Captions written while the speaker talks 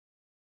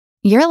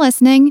You're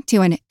listening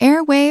to an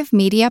Airwave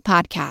Media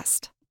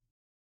Podcast.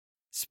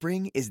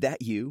 Spring, is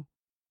that you?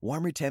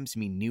 Warmer temps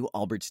mean new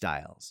Allbirds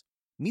styles.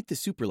 Meet the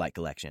Superlight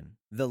Collection,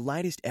 the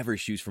lightest ever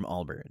shoes from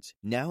Allbirds,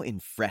 now in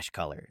fresh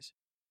colors.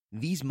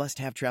 These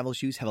must-have travel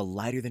shoes have a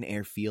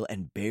lighter-than-air feel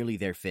and barely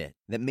their fit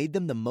that made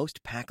them the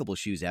most packable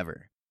shoes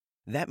ever.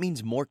 That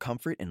means more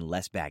comfort and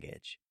less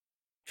baggage.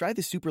 Try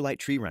the Superlight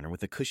Tree Runner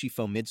with a cushy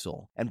foam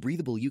midsole and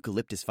breathable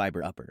eucalyptus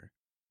fiber upper.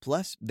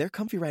 Plus, they're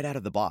comfy right out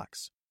of the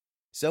box.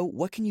 So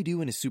what can you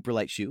do in a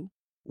Superlight shoe?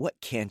 What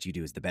can't you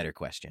do is the better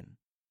question.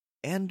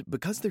 And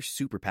because they're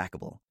super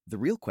packable, the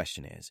real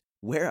question is,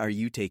 where are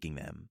you taking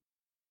them?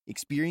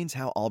 Experience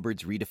how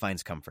Allbirds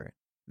redefines comfort.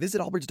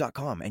 Visit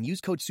allbirds.com and use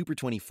code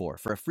SUPER24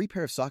 for a free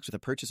pair of socks with a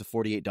purchase of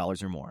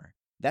 $48 or more.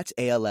 That's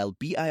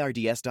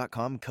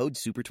ALLBIRDS.com, code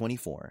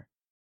SUPER24.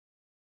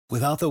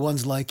 Without the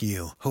ones like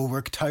you, who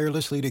work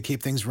tirelessly to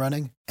keep things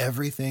running,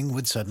 everything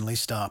would suddenly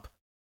stop.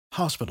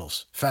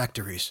 Hospitals,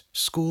 factories,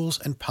 schools,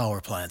 and power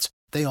plants,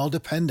 they all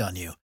depend on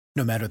you.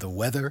 No matter the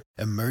weather,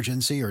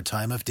 emergency, or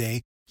time of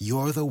day,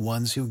 you're the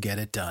ones who get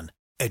it done.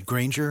 At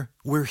Grainger,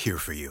 we're here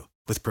for you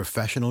with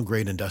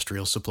professional-grade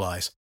industrial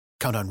supplies.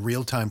 Count on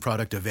real-time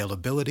product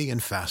availability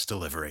and fast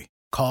delivery.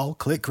 Call,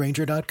 click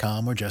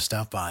Grainger.com, or just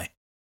stop by.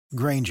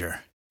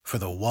 Grainger, for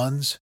the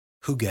ones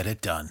who get it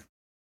done.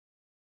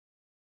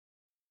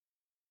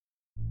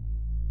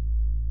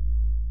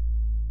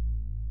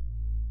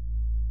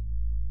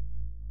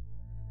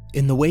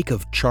 In the wake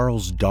of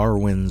Charles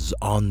Darwin's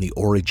On the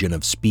Origin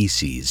of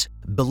Species,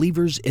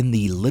 believers in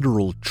the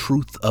literal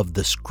truth of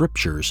the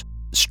scriptures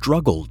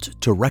struggled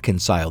to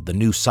reconcile the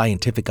new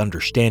scientific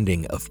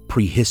understanding of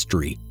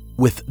prehistory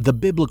with the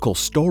biblical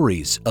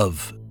stories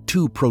of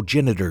two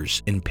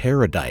progenitors in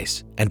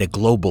paradise and a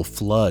global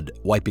flood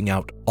wiping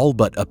out all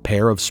but a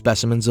pair of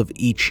specimens of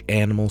each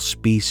animal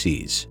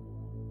species.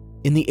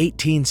 In the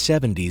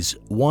 1870s,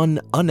 one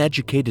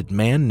uneducated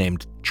man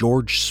named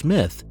George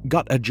Smith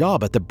got a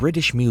job at the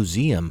British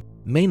Museum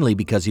mainly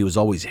because he was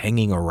always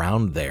hanging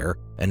around there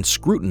and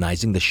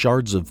scrutinizing the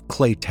shards of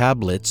clay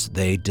tablets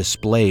they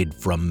displayed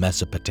from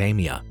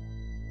Mesopotamia.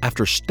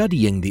 After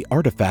studying the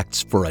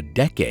artifacts for a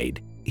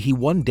decade, he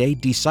one day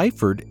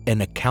deciphered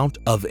an account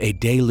of a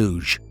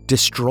deluge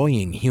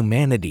destroying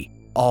humanity,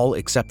 all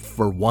except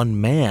for one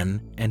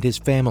man and his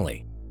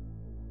family.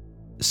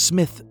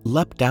 Smith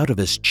leapt out of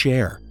his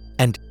chair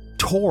and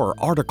tore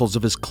articles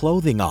of his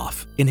clothing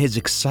off in his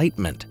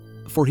excitement,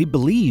 for he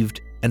believed,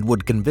 and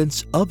would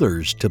convince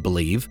others to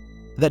believe,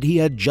 that he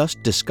had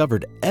just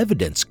discovered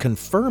evidence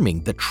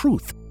confirming the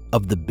truth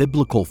of the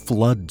biblical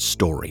flood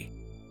story.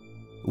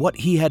 What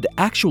he had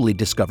actually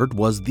discovered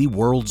was the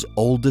world's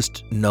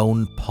oldest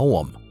known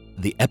poem,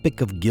 the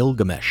Epic of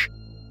Gilgamesh,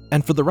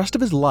 and for the rest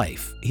of his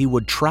life he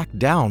would track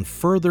down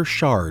further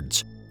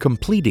shards,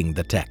 completing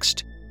the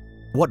text.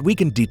 What we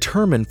can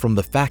determine from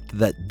the fact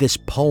that this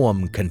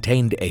poem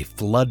contained a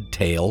flood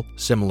tale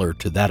similar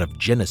to that of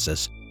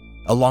Genesis,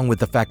 along with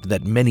the fact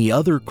that many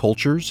other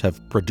cultures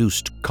have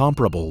produced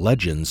comparable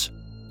legends,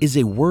 is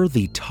a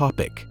worthy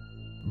topic,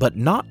 but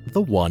not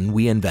the one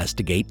we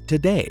investigate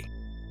today.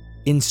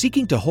 In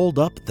seeking to hold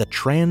up the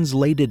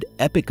translated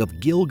Epic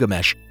of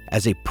Gilgamesh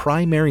as a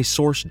primary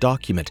source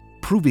document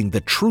proving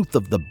the truth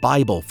of the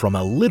Bible from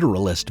a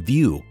literalist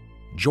view,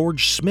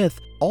 George Smith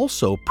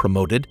also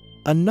promoted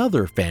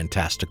another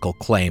fantastical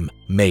claim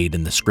made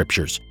in the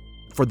scriptures,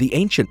 for the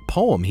ancient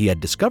poem he had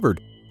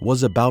discovered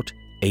was about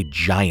a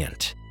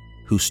giant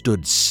who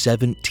stood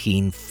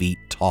 17 feet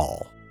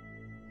tall.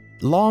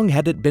 Long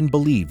had it been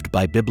believed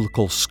by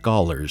biblical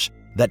scholars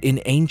that in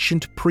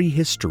ancient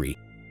prehistory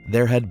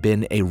there had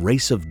been a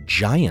race of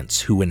giants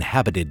who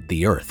inhabited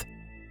the earth,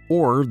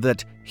 or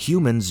that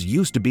humans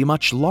used to be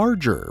much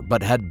larger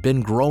but had been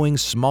growing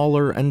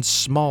smaller and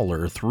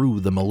smaller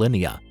through the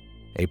millennia,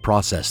 a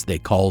process they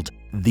called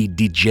the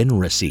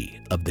degeneracy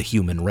of the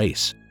human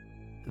race.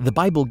 The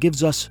Bible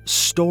gives us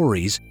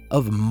stories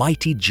of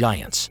mighty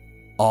giants,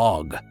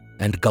 Og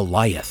and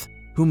Goliath,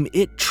 whom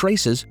it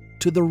traces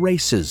to the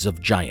races of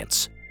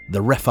giants,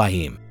 the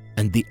Rephaim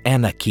and the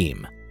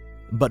Anakim.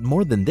 But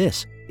more than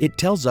this, it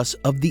tells us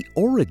of the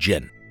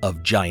origin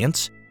of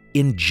giants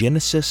in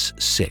Genesis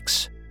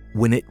 6,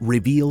 when it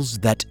reveals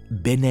that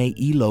B'nai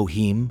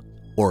Elohim,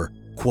 or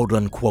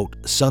quote-unquote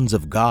sons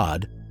of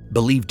God,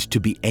 believed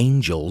to be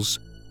angels,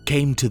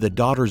 came to the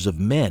daughters of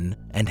men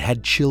and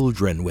had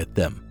children with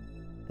them.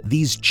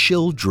 These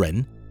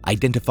children,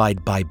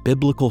 identified by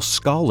biblical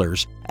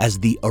scholars as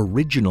the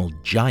original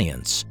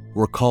giants,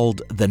 were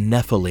called the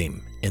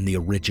Nephilim in the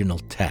original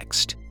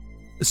text.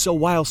 So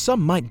while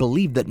some might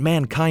believe that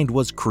mankind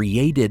was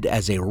created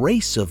as a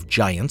race of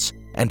giants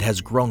and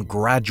has grown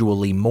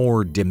gradually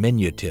more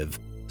diminutive,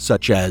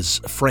 such as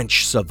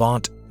French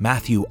savant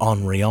Matthew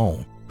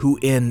Henrion, who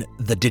in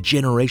The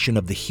Degeneration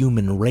of the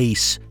Human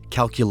Race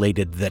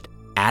calculated that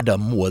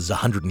Adam was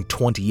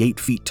 128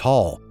 feet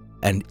tall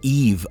and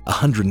Eve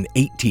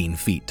 118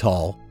 feet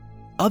tall,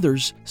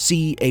 others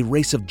see a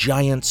race of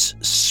giants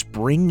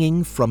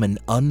springing from an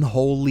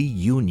unholy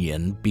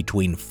union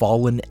between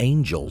fallen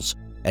angels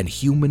and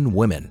human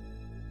women,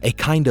 a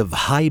kind of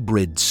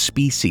hybrid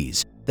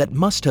species that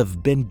must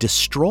have been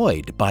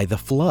destroyed by the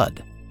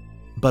flood.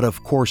 But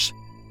of course,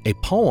 a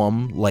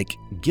poem like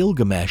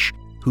Gilgamesh,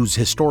 whose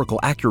historical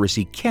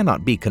accuracy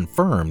cannot be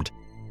confirmed,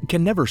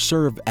 can never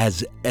serve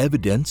as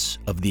evidence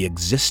of the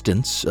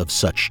existence of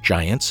such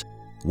giants,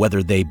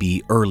 whether they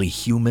be early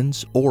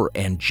humans or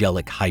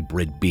angelic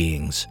hybrid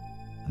beings.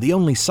 The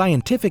only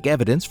scientific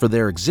evidence for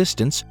their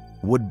existence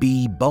would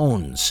be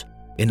bones,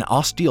 an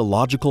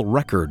osteological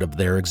record of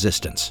their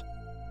existence.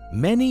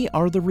 Many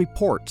are the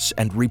reports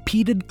and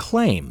repeated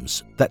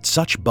claims that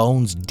such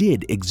bones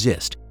did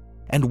exist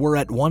and were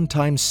at one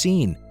time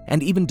seen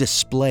and even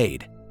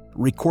displayed,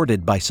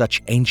 recorded by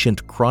such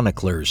ancient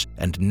chroniclers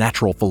and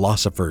natural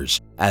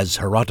philosophers as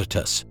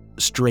Herodotus,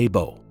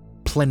 Strabo,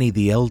 Pliny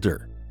the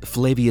Elder,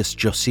 Flavius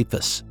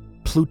Josephus,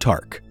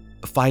 Plutarch,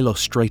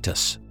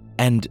 Philostratus,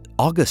 and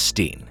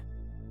Augustine.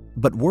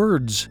 But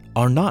words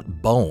are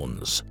not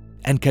bones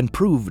and can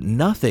prove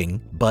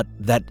nothing but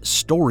that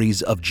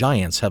stories of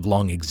giants have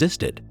long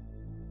existed.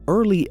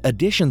 Early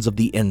editions of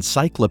the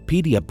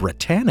Encyclopedia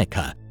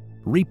Britannica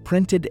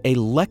reprinted a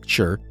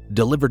lecture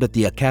delivered at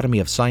the Academy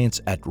of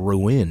Science at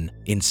Rouen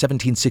in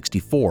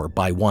 1764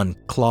 by one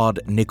Claude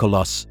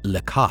Nicolas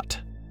Lecat,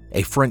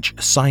 a French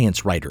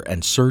science writer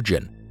and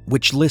surgeon,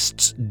 which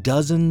lists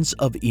dozens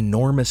of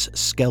enormous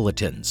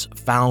skeletons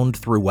found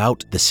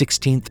throughout the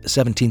 16th,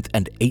 17th,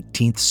 and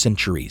 18th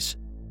centuries.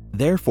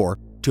 Therefore,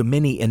 to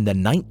many in the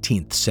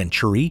 19th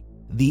century,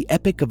 the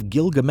Epic of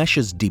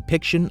Gilgamesh's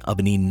depiction of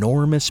an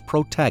enormous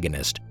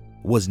protagonist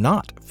was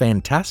not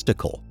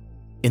fantastical.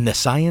 In the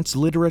science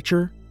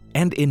literature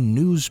and in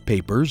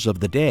newspapers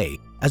of the day,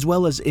 as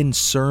well as in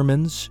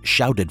sermons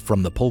shouted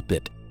from the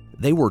pulpit,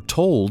 they were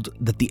told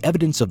that the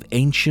evidence of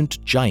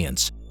ancient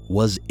giants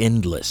was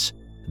endless,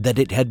 that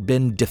it had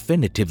been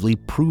definitively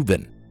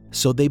proven,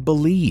 so they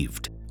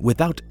believed,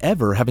 without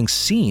ever having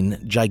seen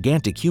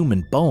gigantic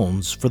human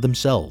bones for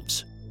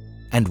themselves.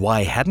 And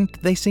why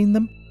hadn't they seen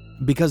them?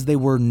 Because they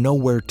were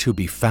nowhere to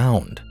be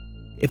found.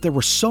 If there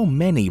were so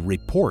many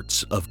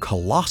reports of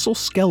colossal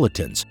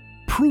skeletons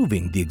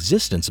proving the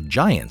existence of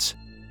giants,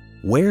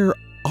 where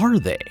are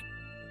they?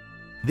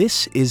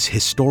 This is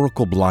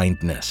Historical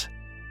Blindness.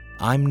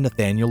 I'm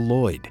Nathaniel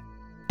Lloyd,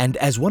 and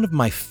as one of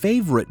my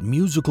favorite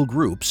musical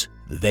groups,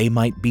 They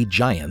Might Be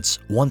Giants,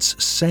 once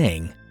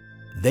sang,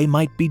 "They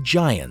might be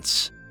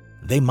giants,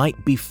 they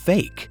might be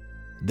fake,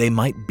 they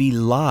might be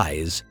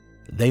lies,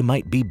 they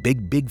might be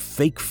big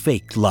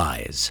fake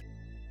lies."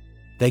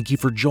 Thank you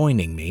for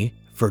joining me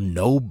for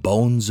No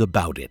Bones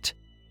About It,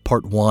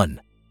 Part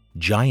 1,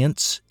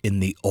 Giants in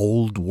the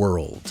Old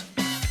World.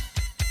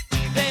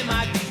 They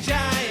might be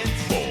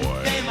giants,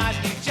 they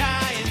might be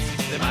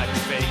giants, they might be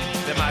fake,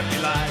 they might be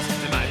lies,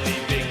 they might be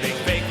big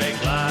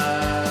fake lies.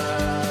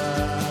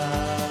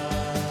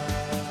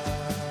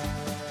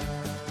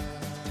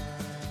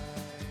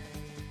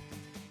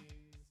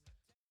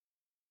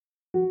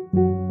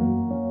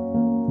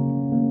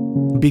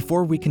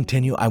 Before we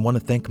continue, I want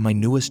to thank my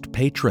newest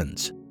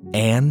patrons,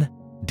 Anne,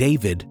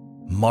 David,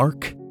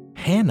 Mark,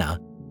 Hannah,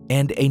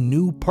 and a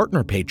new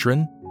partner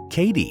patron,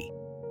 Katie.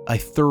 I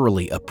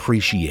thoroughly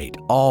appreciate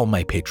all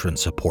my patron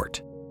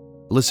support.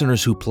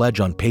 Listeners who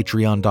pledge on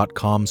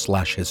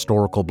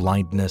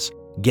patreon.com/historicalblindness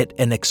get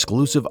an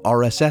exclusive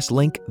RSS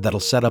link that'll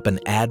set up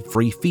an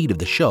ad-free feed of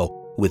the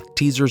show with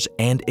teasers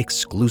and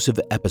exclusive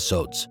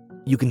episodes.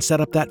 You can set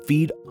up that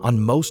feed on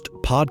most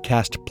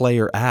podcast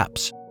player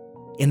apps.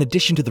 In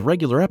addition to the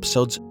regular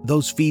episodes,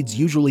 those feeds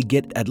usually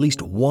get at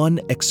least one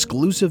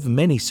exclusive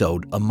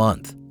minisode a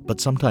month,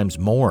 but sometimes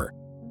more.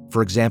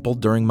 For example,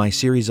 during my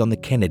series on the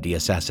Kennedy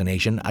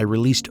assassination, I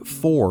released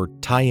 4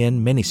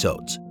 tie-in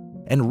minisodes.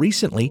 And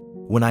recently,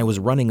 when I was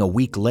running a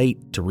week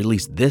late to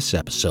release this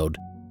episode,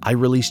 I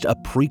released a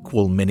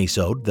prequel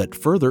minisode that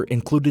further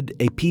included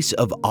a piece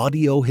of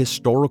audio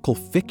historical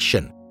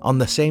fiction on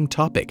the same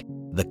topic,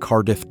 the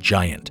Cardiff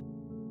Giant.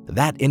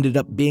 That ended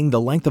up being the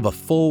length of a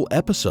full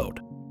episode.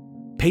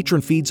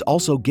 Patron feeds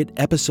also get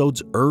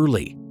episodes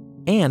early,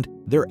 and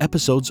their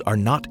episodes are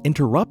not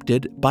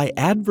interrupted by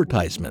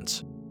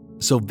advertisements.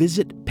 So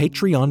visit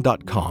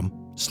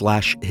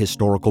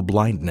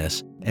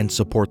patreon.com/historicalblindness and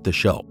support the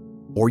show.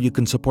 Or you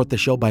can support the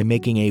show by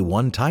making a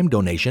one-time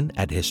donation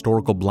at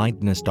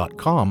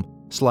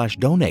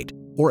historicalblindness.com/donate,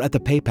 or at the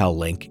PayPal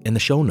link in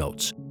the show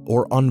notes,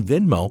 or on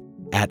Venmo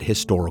at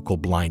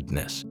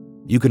historicalblindness.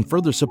 You can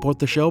further support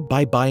the show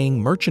by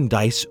buying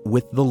merchandise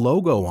with the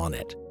logo on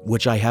it,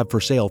 which I have for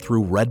sale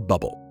through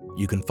Redbubble.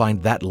 You can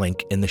find that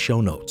link in the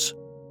show notes.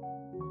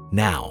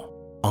 Now,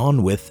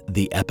 on with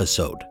the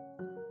episode.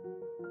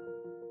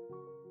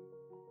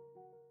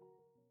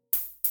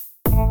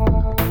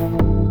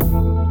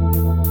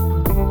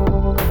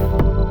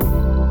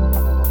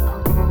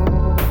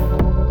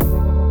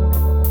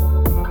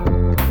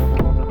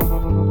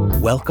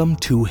 Welcome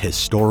to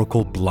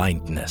Historical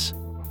Blindness.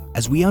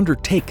 As we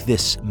undertake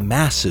this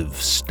massive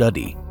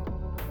study,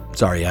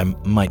 sorry, I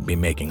might be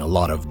making a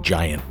lot of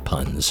giant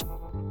puns,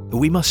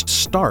 we must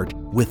start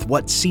with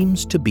what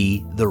seems to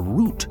be the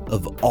root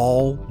of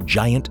all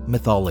giant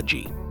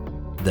mythology,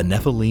 the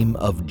Nephilim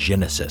of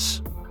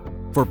Genesis.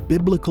 For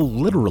biblical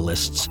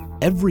literalists,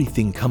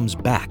 everything comes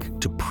back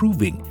to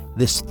proving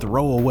this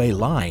throwaway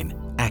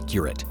line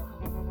accurate.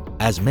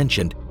 As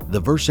mentioned, the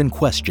verse in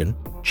question,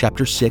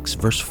 chapter 6,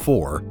 verse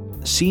 4,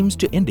 seems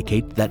to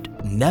indicate that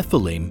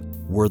Nephilim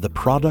were the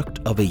product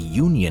of a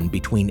union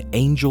between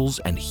angels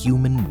and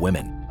human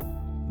women.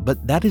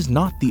 But that is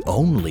not the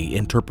only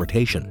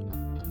interpretation.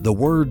 The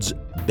words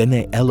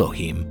Bene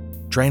Elohim,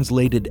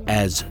 translated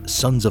as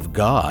sons of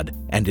God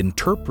and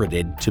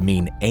interpreted to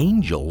mean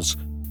angels,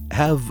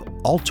 have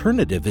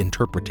alternative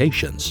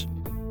interpretations.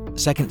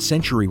 2nd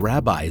century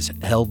rabbis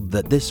held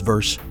that this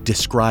verse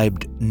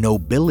described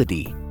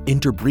nobility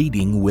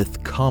interbreeding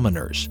with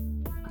commoners,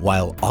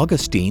 while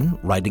Augustine,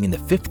 writing in the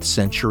 5th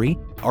century,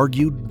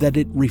 argued that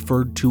it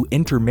referred to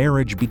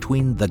intermarriage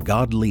between the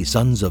godly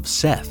sons of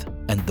Seth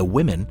and the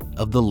women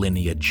of the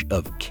lineage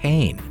of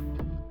Cain.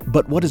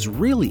 But what is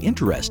really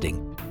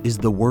interesting is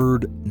the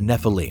word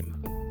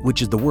Nephilim,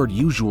 which is the word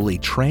usually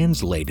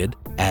translated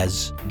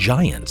as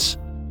giants.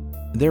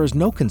 There is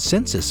no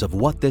consensus of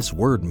what this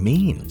word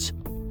means,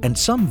 and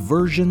some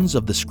versions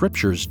of the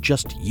scriptures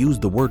just use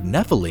the word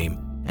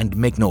Nephilim and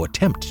make no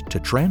attempt to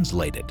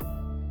translate it.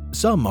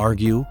 Some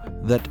argue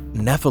that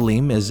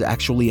Nephilim is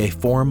actually a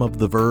form of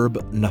the verb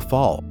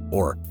naphal,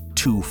 or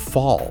to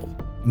fall,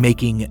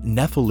 making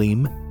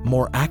Nephilim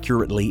more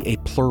accurately a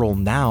plural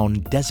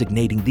noun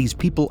designating these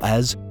people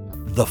as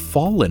the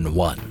fallen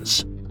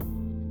ones.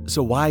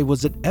 So why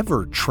was it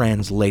ever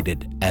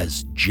translated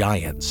as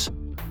giants?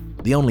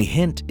 The only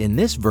hint in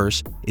this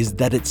verse is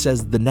that it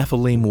says the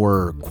Nephilim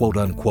were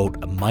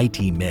quote-unquote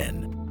mighty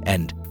men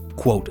and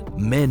quote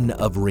men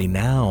of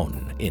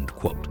renown, end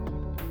quote.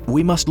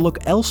 We must look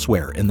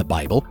elsewhere in the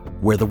Bible,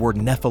 where the word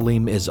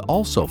Nephilim is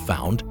also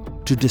found,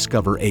 to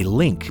discover a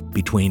link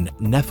between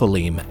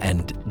Nephilim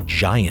and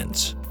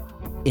giants.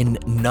 In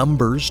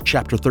Numbers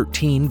chapter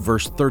 13,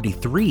 verse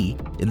 33,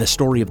 in the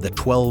story of the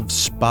 12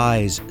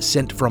 spies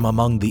sent from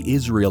among the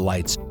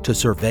Israelites to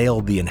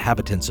surveil the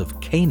inhabitants of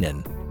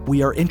Canaan,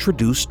 we are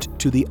introduced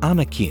to the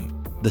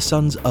Anakim, the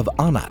sons of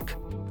Anak,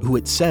 who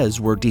it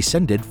says were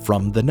descended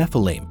from the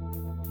Nephilim.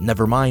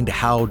 Never mind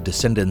how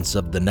descendants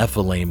of the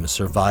Nephilim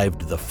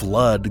survived the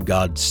flood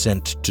God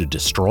sent to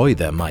destroy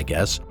them, I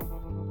guess.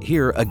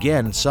 Here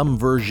again, some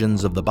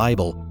versions of the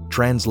Bible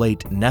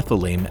translate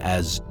Nephilim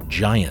as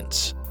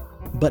giants.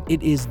 But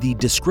it is the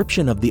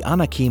description of the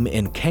Anakim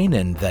in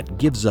Canaan that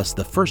gives us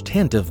the first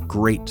hint of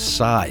great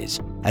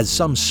size, as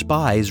some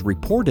spies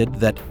reported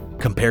that,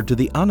 compared to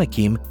the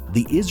Anakim,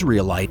 the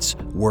Israelites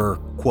were,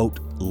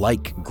 quote,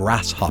 like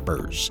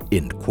grasshoppers,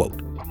 end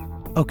quote.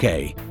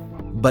 Okay,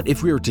 but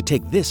if we were to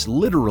take this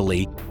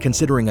literally,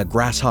 considering a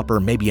grasshopper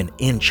maybe an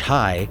inch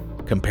high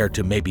compared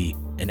to maybe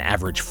an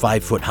average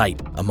 5-foot height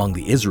among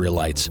the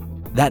Israelites,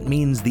 that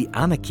means the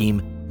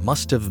Anakim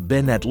must have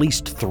been at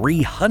least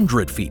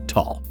 300 feet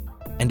tall.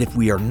 And if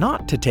we are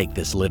not to take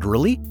this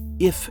literally,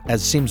 if,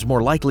 as seems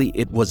more likely,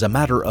 it was a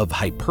matter of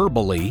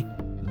hyperbole,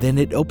 then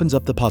it opens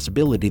up the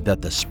possibility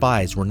that the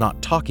spies were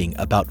not talking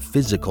about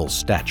physical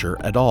stature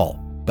at all,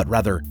 but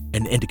rather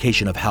an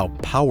indication of how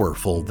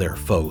powerful their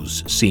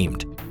foes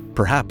seemed,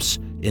 perhaps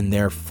in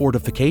their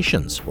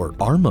fortifications or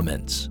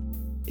armaments.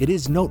 It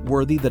is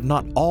noteworthy that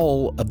not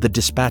all of the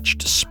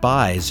dispatched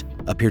spies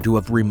appear to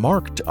have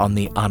remarked on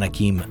the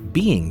Anakim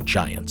being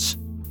giants,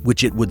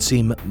 which it would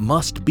seem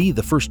must be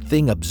the first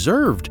thing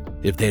observed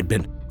if they had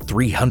been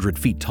 300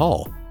 feet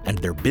tall and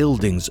their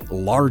buildings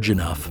large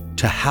enough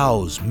to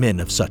house men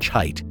of such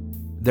height.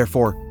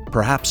 Therefore,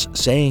 perhaps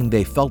saying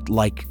they felt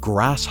like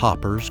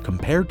grasshoppers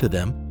compared to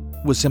them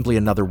was simply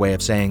another way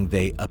of saying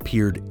they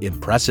appeared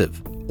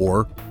impressive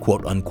or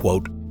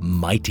quote-unquote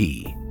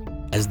mighty,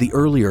 as the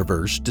earlier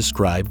verse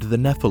described the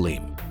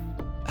Nephilim.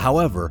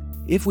 However,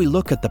 if we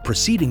look at the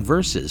preceding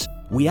verses,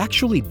 we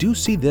actually do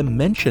see them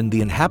mention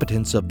the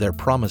inhabitants of their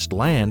promised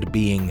land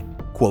being,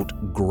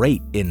 quote,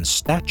 great in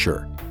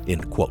stature,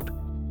 end quote.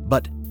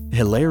 But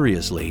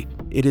hilariously,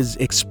 it is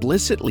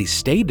explicitly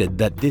stated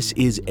that this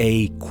is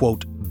a,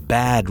 quote,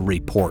 bad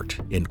report,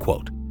 end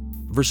quote.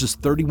 Verses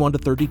 31 to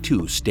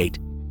 32 state,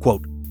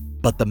 quote,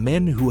 but the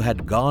men who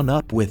had gone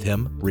up with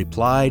him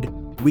replied,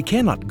 we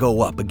cannot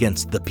go up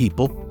against the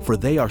people, for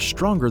they are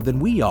stronger than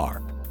we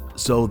are.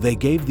 So they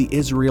gave the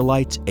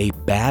Israelites a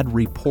bad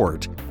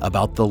report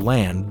about the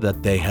land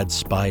that they had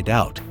spied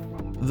out.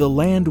 The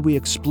land we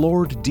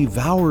explored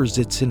devours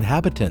its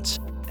inhabitants,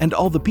 and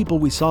all the people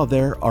we saw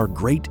there are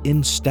great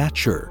in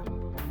stature.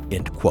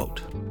 End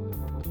quote.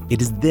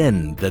 It is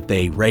then that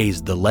they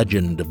raised the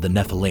legend of the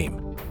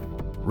Nephilim.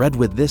 Read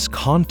with this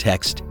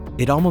context,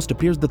 it almost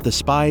appears that the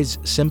spies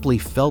simply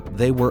felt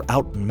they were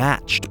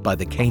outmatched by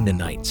the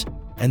Canaanites,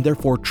 and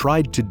therefore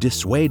tried to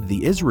dissuade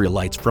the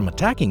Israelites from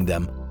attacking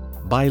them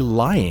by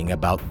lying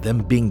about them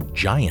being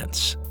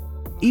giants.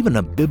 Even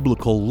a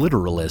biblical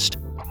literalist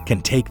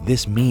can take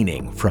this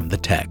meaning from the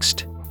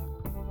text.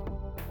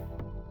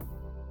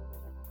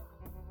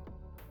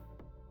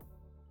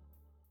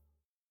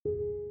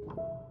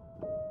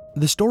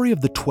 The story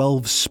of the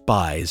 12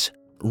 spies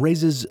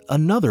raises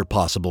another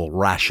possible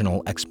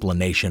rational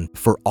explanation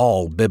for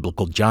all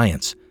biblical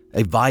giants,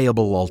 a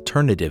viable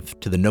alternative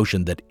to the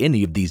notion that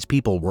any of these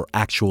people were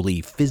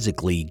actually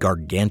physically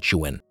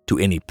gargantuan to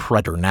any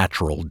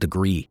preternatural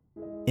degree.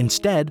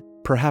 Instead,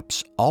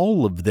 perhaps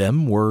all of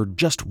them were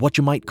just what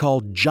you might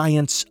call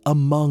giants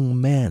among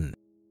men,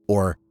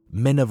 or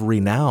men of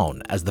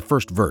renown, as the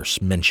first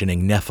verse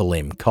mentioning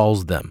Nephilim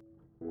calls them.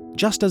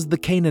 Just as the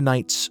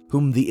Canaanites,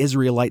 whom the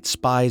Israelite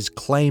spies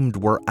claimed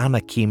were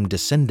Anakim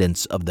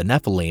descendants of the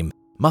Nephilim,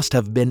 must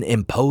have been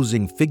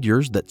imposing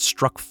figures that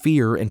struck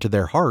fear into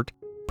their heart,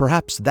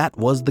 perhaps that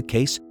was the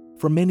case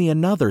for many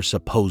another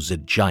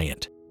supposed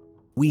giant.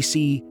 We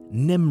see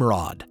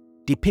Nimrod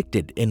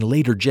depicted in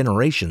later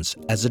generations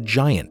as a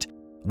giant,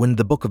 when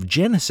the book of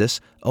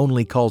Genesis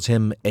only calls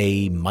him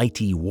a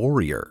mighty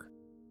warrior.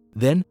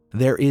 Then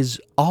there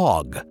is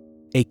Og,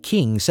 a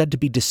king said to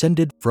be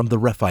descended from the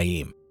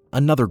Rephaim,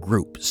 another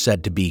group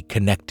said to be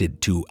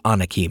connected to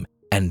Anakim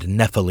and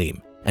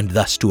Nephilim, and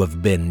thus to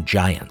have been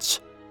giants.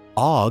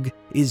 Og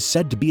is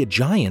said to be a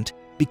giant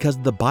because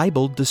the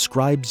Bible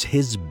describes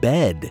his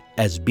bed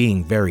as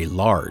being very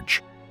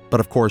large. But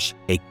of course,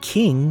 a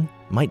king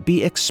might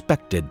be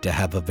expected to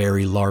have a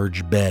very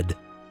large bed.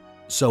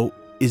 So,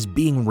 is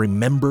being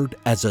remembered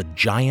as a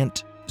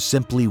giant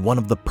simply one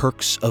of the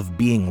perks of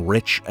being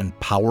rich and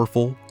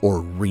powerful,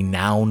 or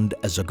renowned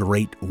as a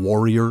great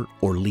warrior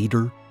or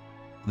leader?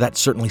 That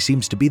certainly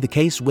seems to be the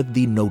case with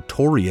the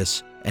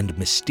notorious and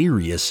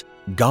mysterious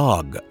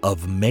Gog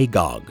of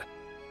Magog,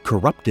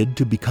 corrupted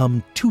to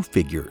become two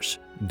figures,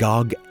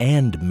 Gog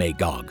and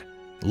Magog,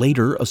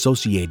 later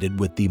associated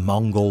with the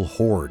Mongol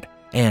horde,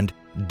 and,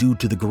 due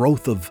to the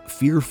growth of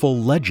fearful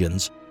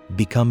legends,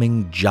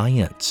 becoming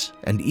giants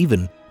and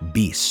even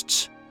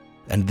beasts.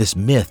 And this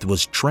myth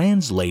was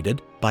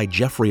translated by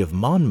Geoffrey of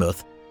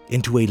Monmouth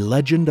into a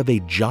legend of a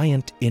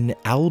giant in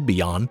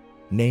Albion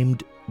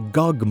named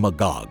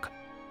Gog-Magog.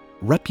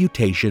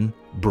 Reputation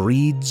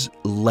breeds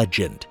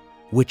legend,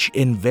 which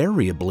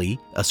invariably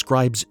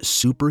ascribes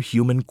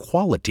superhuman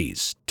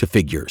qualities to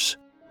figures.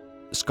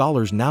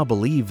 Scholars now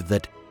believe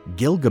that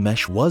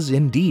Gilgamesh was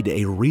indeed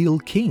a real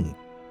king,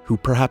 who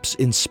perhaps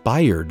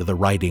inspired the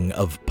writing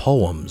of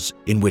poems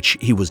in which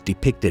he was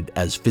depicted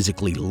as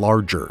physically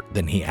larger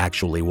than he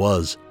actually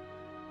was.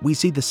 We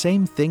see the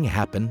same thing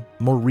happen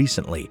more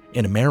recently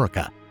in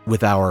America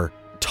with our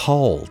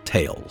tall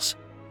tales.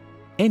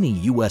 Any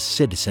U.S.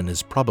 citizen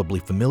is probably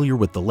familiar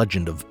with the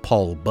legend of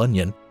Paul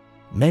Bunyan.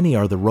 Many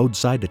are the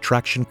roadside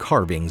attraction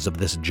carvings of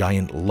this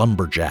giant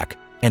lumberjack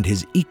and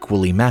his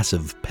equally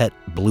massive pet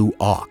blue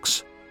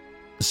ox.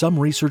 Some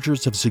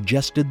researchers have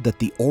suggested that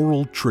the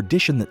oral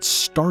tradition that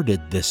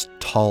started this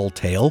tall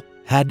tale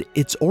had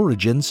its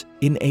origins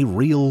in a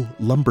real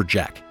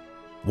lumberjack.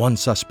 One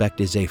suspect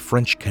is a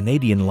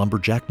French-Canadian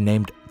lumberjack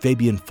named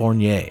Fabien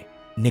Fournier,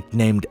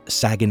 nicknamed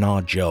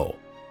Saginaw Joe,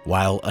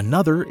 while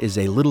another is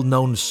a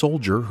little-known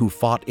soldier who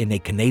fought in a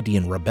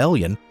Canadian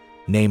rebellion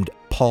named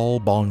Paul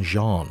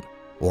Bonjean,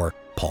 or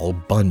Paul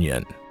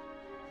Bunyan.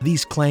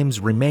 These claims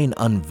remain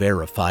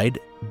unverified,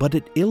 but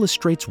it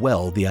illustrates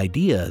well the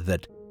idea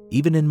that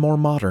even in more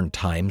modern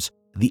times,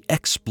 the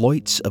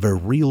exploits of a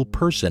real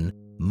person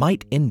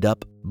might end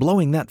up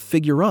blowing that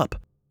figure up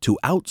to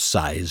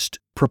outsized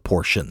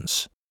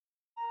proportions.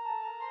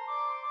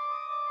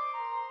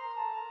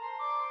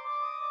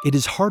 It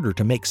is harder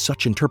to make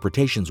such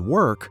interpretations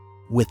work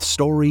with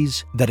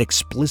stories that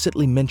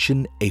explicitly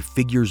mention a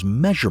figure's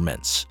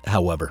measurements,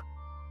 however.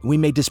 We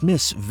may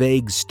dismiss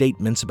vague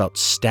statements about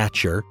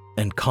stature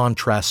and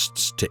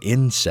contrasts to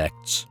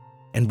insects,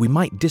 and we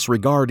might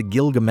disregard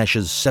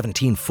Gilgamesh's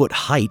 17-foot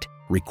height,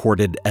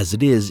 recorded as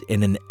it is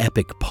in an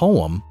epic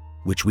poem,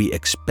 which we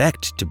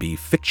expect to be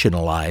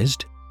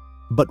fictionalized.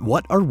 But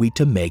what are we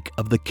to make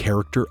of the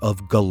character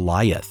of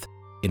Goliath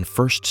in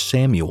 1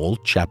 Samuel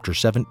chapter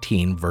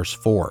 17, verse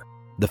 4,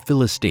 the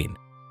Philistine,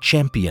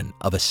 champion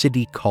of a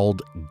city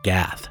called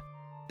Gath,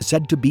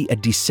 said to be a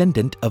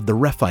descendant of the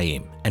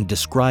Rephaim and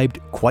described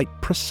quite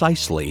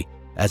precisely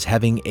as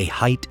having a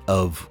height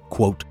of,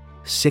 quote,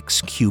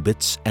 6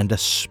 cubits and a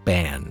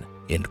span,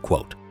 end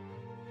quote.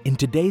 In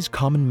today's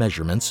common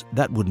measurements,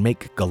 that would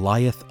make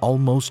Goliath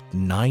almost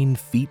 9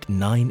 feet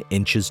 9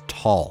 inches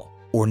tall,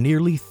 or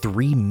nearly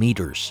 3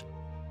 meters.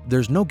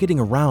 There's no getting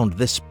around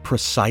this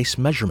precise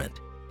measurement.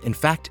 In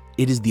fact,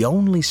 it is the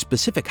only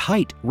specific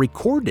height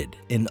recorded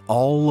in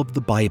all of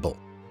the Bible.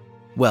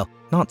 Well,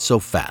 not so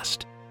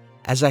fast.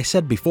 As I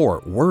said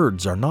before,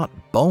 words are not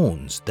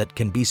bones that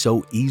can be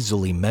so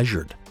easily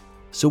measured.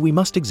 So we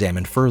must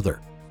examine further.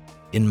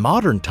 In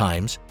modern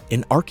times,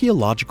 an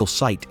archaeological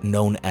site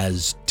known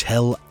as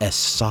Tel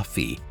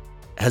Es-Safi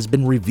has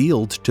been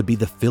revealed to be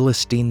the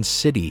Philistine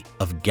city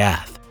of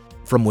Gath,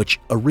 from which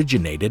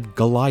originated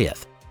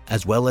Goliath,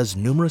 as well as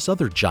numerous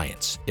other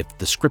giants, if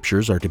the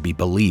scriptures are to be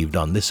believed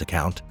on this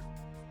account.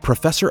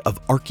 Professor of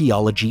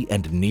Archaeology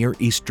and Near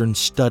Eastern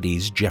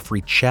Studies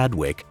Jeffrey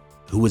Chadwick,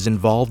 who was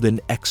involved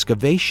in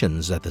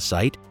excavations at the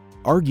site,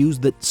 argues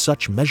that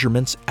such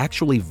measurements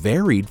actually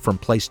varied from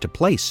place to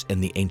place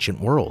in the ancient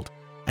world,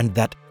 and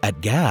that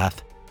at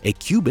Gath, A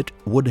cubit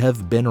would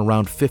have been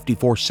around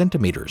 54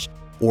 centimeters,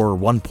 or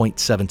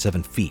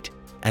 1.77 feet,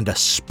 and a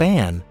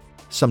span,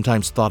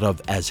 sometimes thought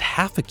of as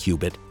half a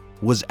cubit,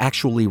 was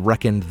actually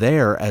reckoned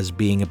there as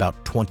being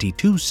about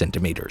 22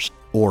 centimeters,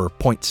 or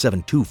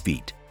 0.72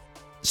 feet.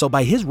 So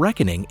by his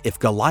reckoning, if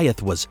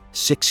Goliath was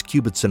 6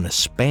 cubits in a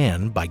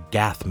span by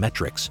Gath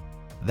metrics,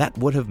 that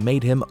would have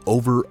made him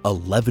over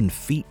 11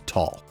 feet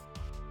tall.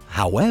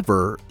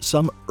 However,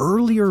 some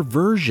earlier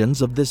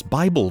versions of this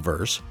Bible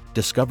verse,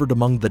 discovered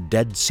among the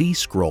Dead Sea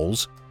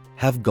Scrolls,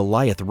 have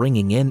Goliath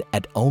ringing in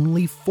at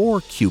only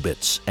 4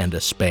 cubits and a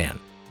span,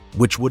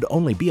 which would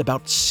only be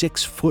about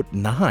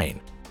 6'9",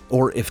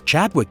 or if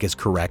Chadwick is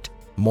correct,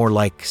 more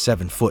like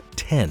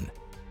 7'10".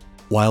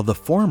 While the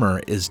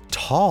former is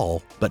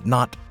tall but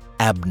not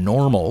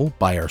abnormal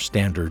by our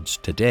standards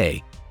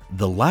today,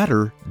 the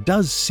latter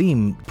does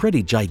seem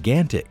pretty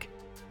gigantic,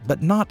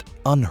 but not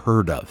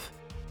unheard of.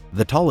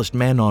 The tallest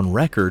man on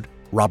record,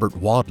 Robert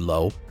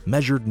Wadlow,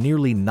 measured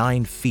nearly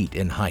 9 feet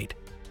in height.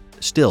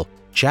 Still,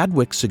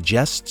 Chadwick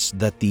suggests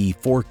that the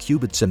 4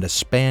 cubits and a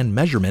span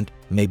measurement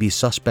may be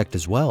suspect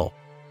as well.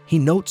 He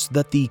notes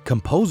that the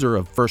composer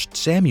of 1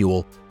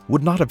 Samuel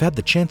would not have had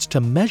the chance to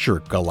measure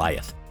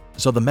Goliath,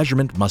 so the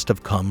measurement must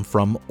have come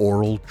from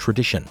oral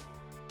tradition.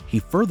 He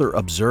further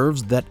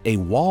observes that a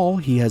wall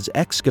he has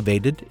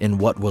excavated in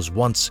what was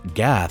once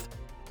Gath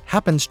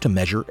happens to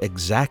measure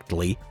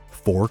exactly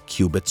 4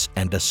 cubits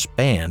and a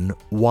span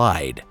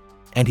wide,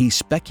 and he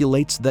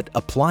speculates that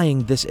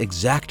applying this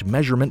exact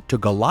measurement to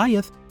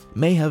Goliath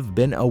may have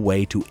been a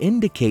way to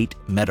indicate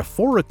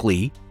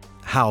metaphorically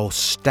how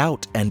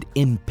stout and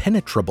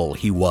impenetrable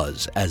he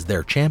was as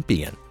their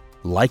champion,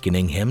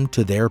 likening him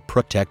to their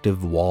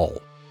protective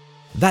wall.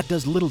 That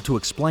does little to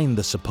explain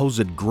the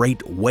supposed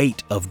great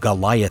weight of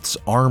Goliath's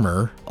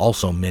armor,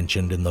 also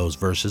mentioned in those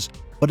verses,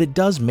 but it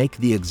does make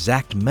the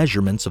exact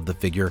measurements of the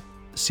figure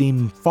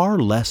seem far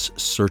less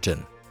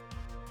certain.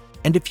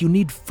 And if you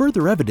need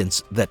further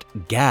evidence that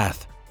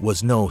Gath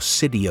was no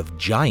city of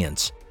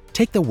giants,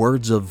 take the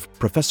words of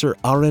Professor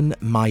Aaron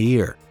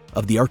Meir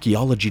of the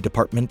Archaeology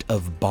Department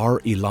of Bar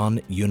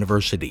Ilan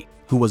University,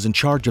 who was in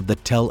charge of the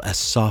Tel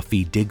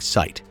Es-Safi dig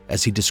site,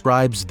 as he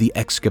describes the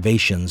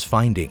excavation's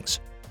findings.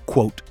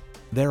 Quote,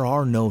 "There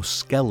are no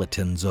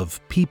skeletons of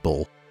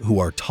people who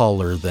are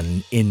taller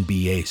than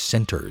NBA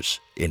centers,"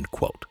 end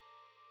quote.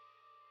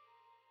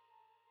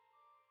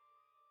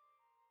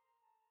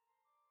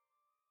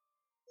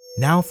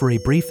 Now for a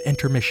brief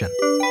intermission.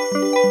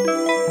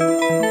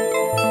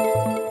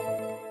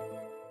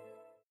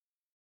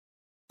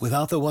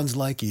 Without the ones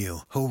like you,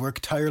 who work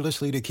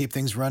tirelessly to keep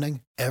things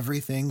running,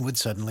 everything would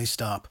suddenly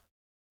stop.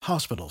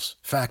 Hospitals,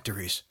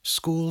 factories,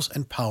 schools,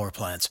 and power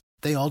plants,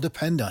 they all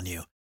depend on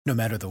you. No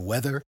matter the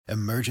weather,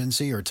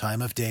 emergency, or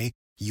time of day,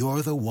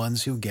 you're the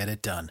ones who get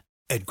it done.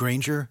 At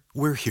Grainger,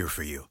 we're here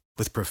for you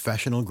with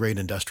professional-grade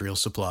industrial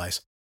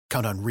supplies.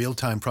 Count on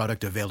real-time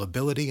product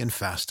availability and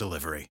fast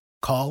delivery.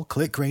 Call,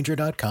 click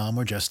Grainger.com,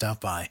 or just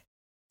stop by.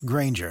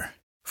 Grainger,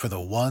 for the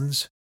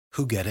ones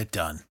who get it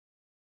done.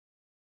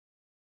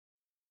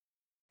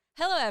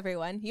 Hello,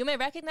 everyone. You may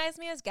recognize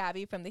me as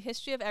Gabby from the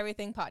History of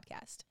Everything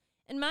podcast.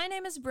 And my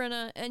name is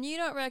Brenna, and you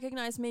don't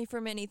recognize me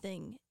from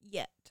anything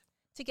yet.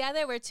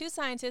 Together, we're two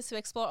scientists who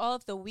explore all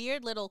of the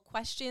weird little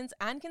questions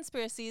and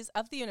conspiracies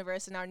of the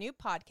universe in our new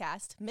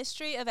podcast,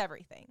 Mystery of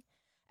Everything.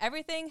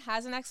 Everything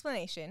has an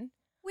explanation.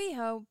 We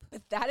hope.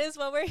 But that is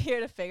what we're here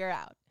to figure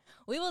out.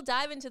 We will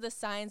dive into the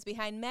science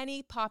behind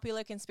many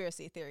popular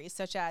conspiracy theories,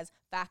 such as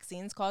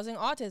vaccines causing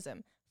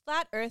autism,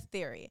 flat Earth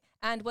theory,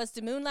 and was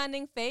the moon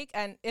landing fake?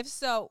 And if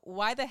so,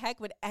 why the heck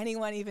would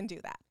anyone even do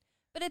that?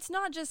 But it's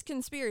not just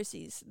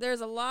conspiracies.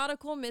 There's a lot of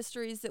cool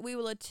mysteries that we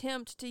will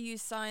attempt to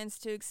use science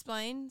to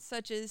explain,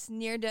 such as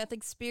near-death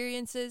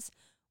experiences,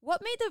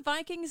 what made the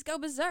Vikings go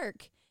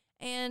berserk,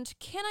 and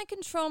can I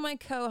control my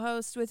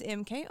co-host with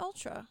MK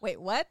Ultra?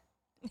 Wait, what?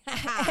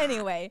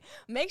 Anyway,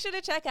 make sure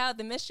to check out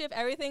the Mystery of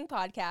Everything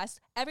podcast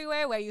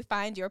everywhere where you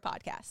find your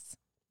podcasts.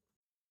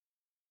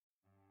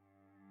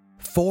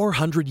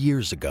 400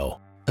 years ago,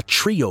 a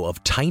trio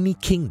of tiny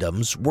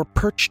kingdoms were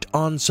perched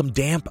on some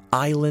damp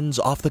islands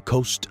off the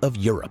coast of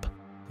Europe.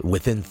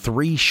 Within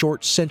 3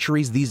 short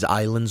centuries, these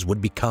islands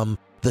would become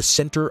the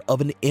center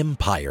of an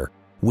empire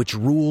which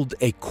ruled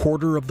a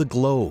quarter of the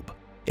globe,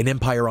 an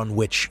empire on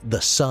which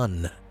the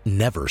sun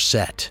never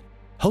set.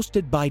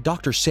 Hosted by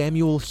Dr.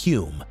 Samuel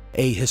Hume,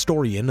 a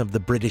historian of the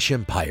British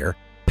Empire,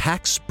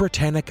 Pax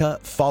Britannica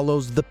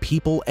follows the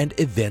people and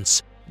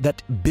events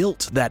that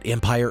built that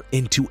empire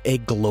into a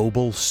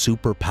global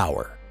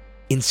superpower.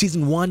 In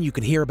Season 1, you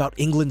can hear about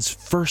England's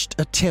first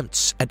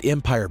attempts at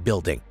empire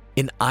building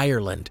in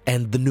Ireland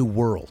and the New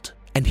World,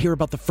 and hear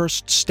about the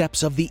first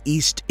steps of the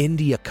East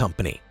India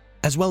Company,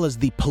 as well as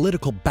the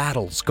political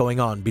battles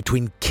going on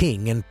between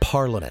king and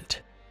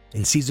parliament.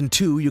 In Season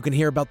 2, you can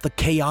hear about the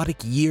chaotic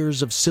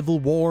years of civil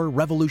war,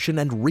 revolution,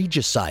 and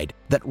regicide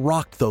that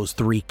rocked those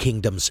 3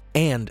 kingdoms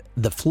and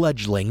the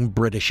fledgling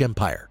British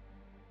Empire.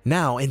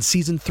 Now, in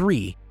Season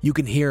 3, you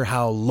can hear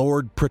how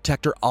Lord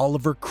Protector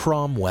Oliver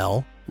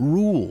Cromwell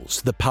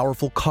rules the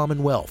powerful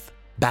Commonwealth,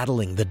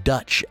 battling the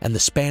Dutch and the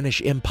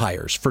Spanish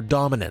empires for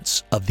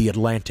dominance of the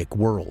Atlantic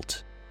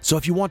world. So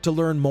if you want to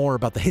learn more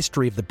about the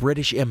history of the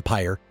British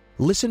Empire,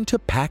 listen to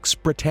Pax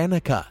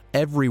Britannica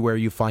everywhere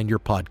you find your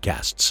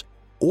podcasts,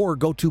 or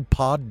go to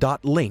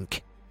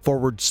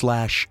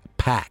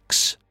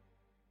pod.link/Pax.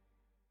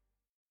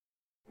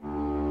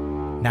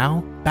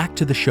 Now, back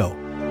to the show.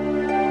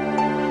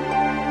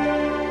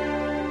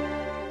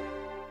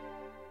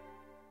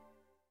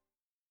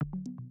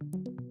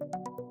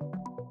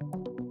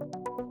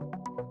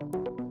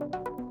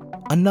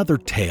 Another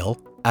tale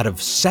out of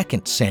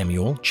 2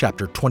 Samuel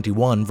chapter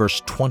 21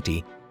 verse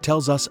 20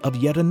 tells us of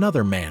yet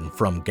another man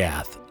from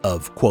Gath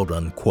of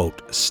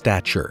quote-unquote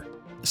stature,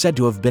 said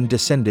to have been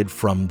descended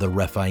from the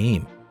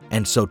Rephaim,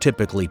 and so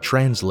typically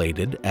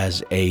translated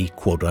as a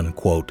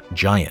quote-unquote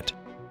giant.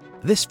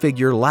 This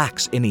figure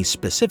lacks any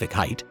specific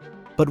height,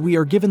 but we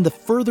are given the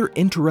further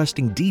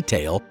interesting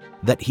detail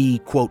that he,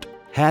 quote,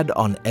 had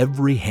on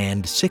every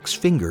hand 6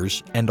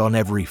 fingers and on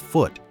every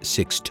foot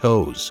 6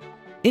 toes.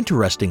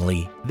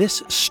 Interestingly,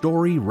 this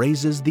story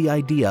raises the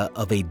idea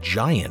of a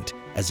giant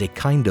as a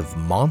kind of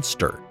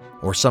monster,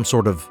 or some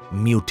sort of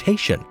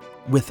mutation,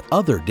 with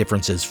other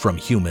differences from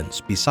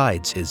humans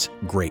besides his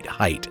great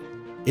height.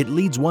 It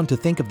leads one to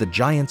think of the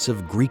giants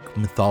of Greek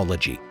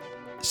mythology,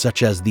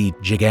 such as the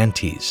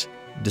Gigantes,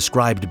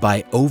 described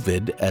by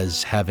Ovid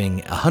as having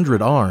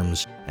 100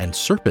 arms and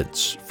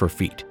serpents for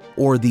feet,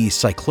 or the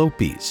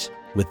Cyclopes,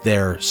 with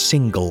their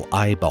single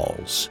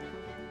eyeballs.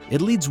 It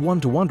leads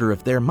one to wonder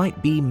if there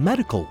might be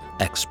medical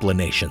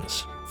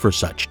explanations for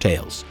such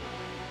tales.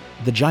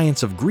 The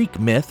giants of Greek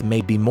myth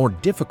may be more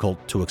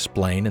difficult to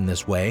explain in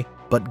this way,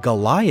 but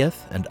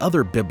Goliath and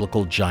other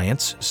biblical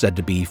giants said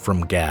to be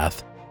from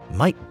Gath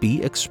might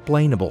be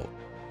explainable.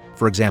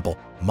 For example,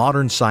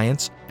 modern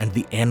science and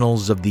the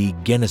annals of the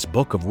Guinness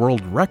Book of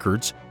World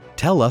Records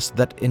tell us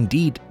that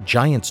indeed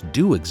giants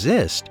do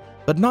exist,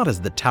 but not as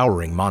the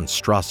towering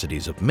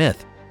monstrosities of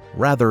myth.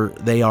 Rather,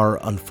 they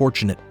are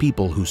unfortunate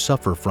people who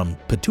suffer from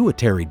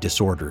pituitary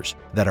disorders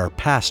that are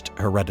passed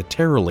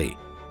hereditarily,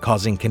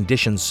 causing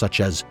conditions such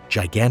as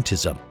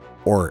gigantism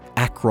or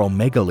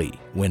acromegaly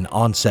when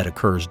onset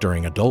occurs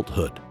during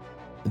adulthood.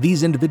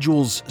 These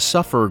individuals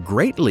suffer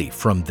greatly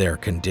from their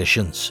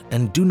conditions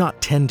and do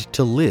not tend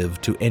to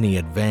live to any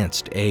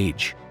advanced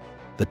age.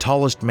 The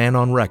tallest man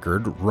on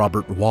record,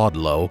 Robert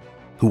Wadlow,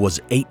 who was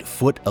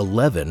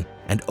 8'11"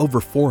 and over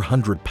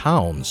 400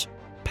 pounds,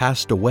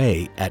 passed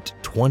away at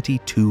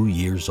 22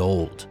 years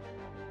old.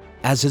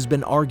 As has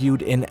been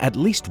argued in at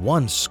least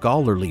one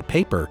scholarly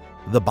paper,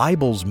 the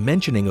Bible's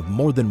mentioning of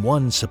more than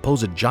one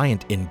supposed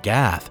giant in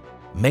Gath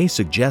may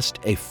suggest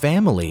a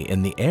family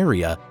in the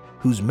area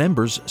whose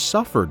members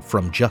suffered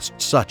from just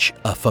such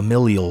a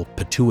familial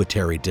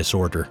pituitary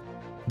disorder.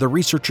 The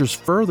researchers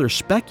further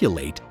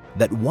speculate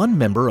that one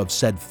member of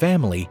said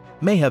family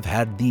may have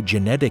had the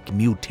genetic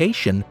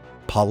mutation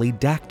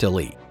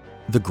polydactyly,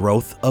 the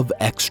growth of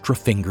extra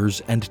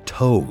fingers and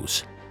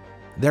toes.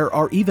 There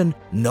are even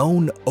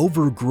known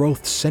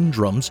overgrowth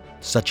syndromes,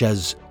 such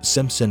as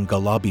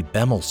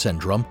Simpson-Galabi-Bemmel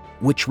syndrome,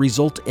 which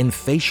result in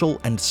facial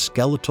and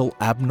skeletal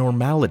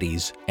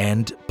abnormalities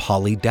and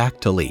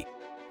polydactyly,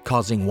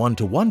 causing one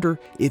to wonder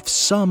if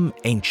some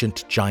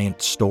ancient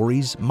giant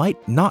stories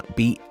might not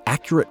be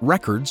accurate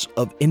records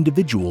of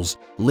individuals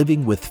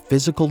living with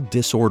physical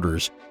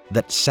disorders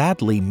that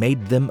sadly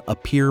made them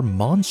appear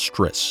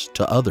monstrous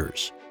to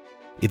others.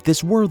 If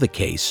this were the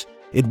case,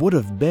 it would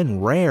have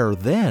been rare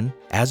then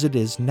as it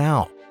is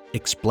now,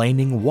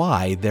 explaining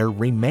why their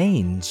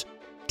remains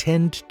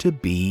tend to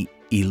be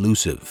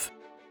elusive.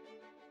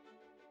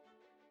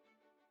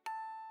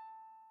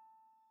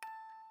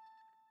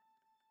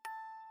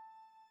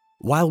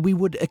 While we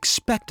would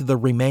expect the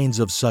remains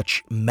of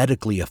such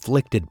medically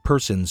afflicted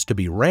persons to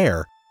be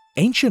rare,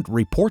 ancient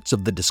reports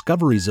of the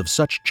discoveries of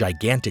such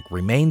gigantic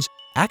remains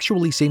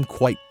actually seem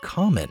quite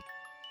common.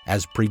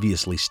 As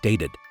previously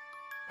stated,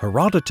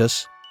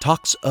 Herodotus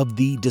talks of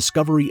the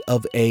discovery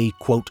of a,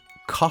 quote,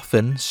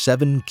 coffin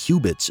 7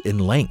 cubits in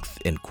length,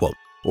 end quote,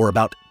 or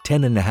about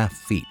 10.5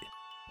 feet,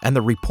 and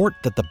the report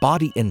that the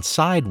body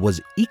inside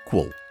was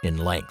equal in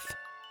length.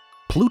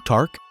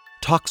 Plutarch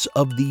talks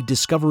of the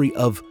discovery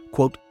of,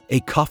 quote,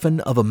 a coffin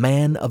of a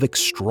man of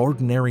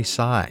extraordinary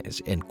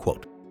size, end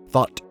quote,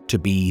 thought to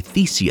be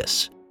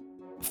Theseus.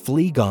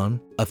 Phlegon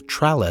of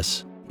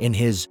Tralles, in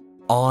his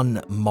On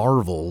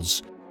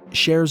Marvels,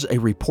 shares a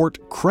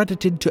report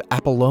credited to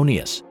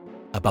Apollonius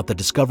about the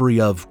discovery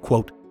of,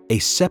 quote, a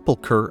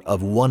sepulchre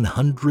of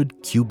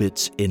 100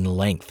 cubits in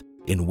length,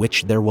 in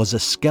which there was a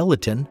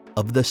skeleton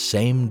of the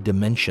same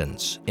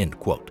dimensions, end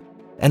quote,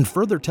 and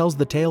further tells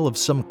the tale of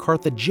some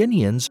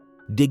Carthaginians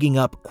digging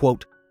up,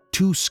 quote,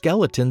 2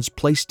 skeletons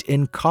placed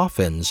in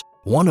coffins,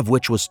 one of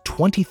which was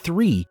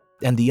 23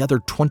 and the other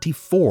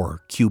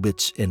 24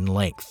 cubits in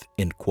length,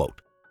 end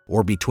quote,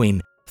 or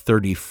between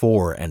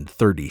 34 and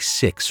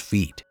 36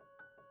 feet.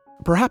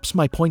 Perhaps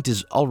my point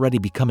is already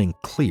becoming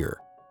clear.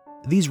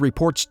 These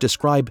reports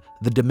describe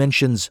the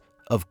dimensions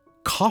of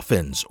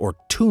coffins or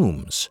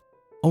tombs,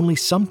 only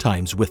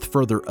sometimes with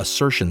further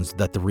assertions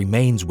that the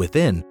remains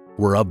within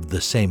were of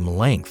the same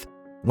length,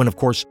 when of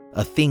course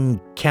a thing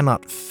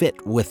cannot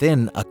fit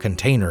within a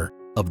container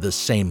of the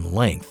same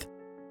length.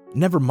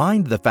 Never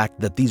mind the fact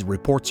that these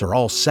reports are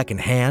all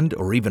secondhand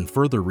or even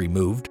further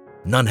removed,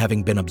 none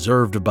having been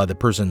observed by the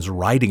persons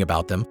writing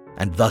about them,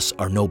 and thus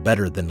are no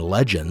better than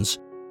legends.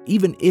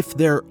 Even if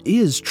there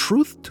is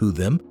truth to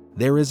them,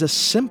 there is a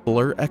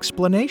simpler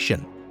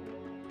explanation.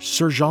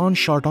 Sir Jean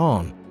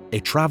Chardin, a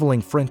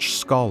traveling French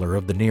scholar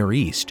of the Near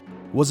East,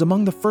 was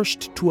among the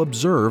first to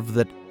observe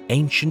that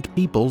ancient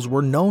peoples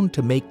were known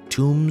to make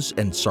tombs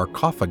and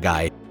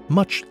sarcophagi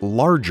much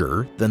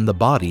larger than the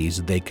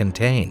bodies they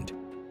contained.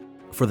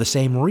 For the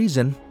same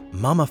reason,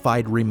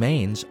 mummified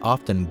remains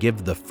often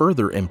give the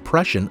further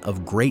impression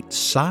of great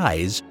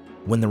size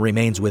when the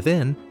remains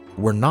within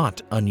were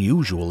not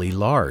unusually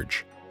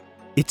large.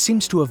 It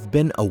seems to have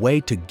been a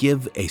way to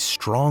give a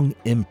strong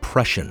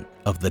impression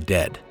of the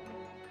dead.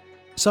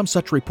 Some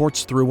such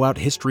reports throughout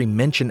history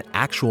mention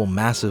actual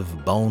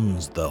massive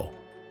bones, though.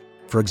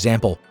 For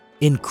example,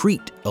 in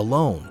Crete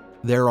alone,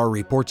 there are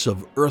reports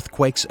of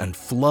earthquakes and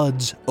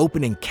floods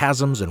opening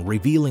chasms and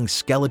revealing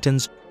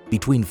skeletons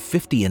between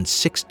 50 and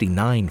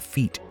 69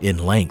 feet in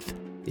length,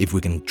 if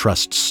we can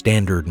trust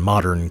standard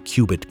modern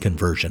cubit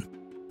conversion.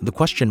 The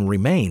question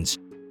remains,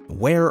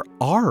 where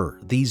are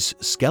these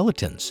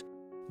skeletons?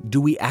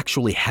 Do we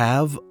actually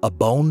have a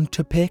bone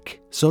to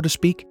pick, so to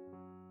speak?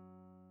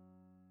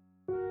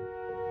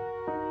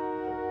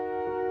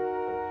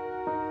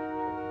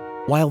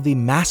 While the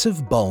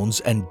massive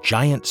bones and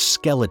giant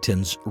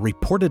skeletons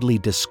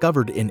reportedly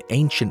discovered in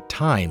ancient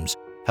times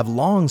have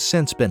long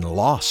since been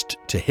lost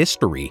to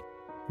history,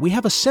 we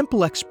have a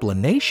simple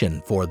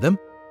explanation for them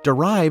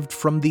derived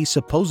from the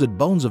supposed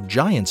bones of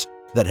giants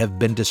that have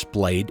been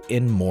displayed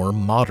in more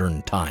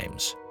modern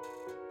times.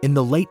 In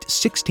the late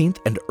 16th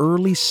and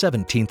early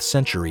 17th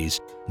centuries,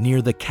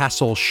 near the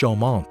Castle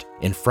Chaumont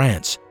in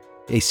France,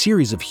 a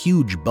series of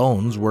huge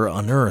bones were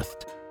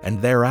unearthed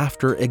and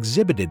thereafter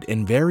exhibited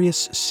in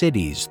various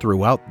cities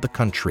throughout the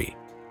country.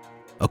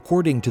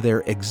 According to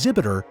their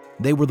exhibitor,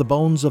 they were the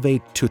bones of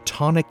a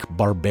Teutonic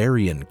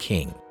barbarian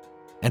king.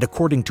 And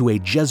according to a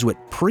Jesuit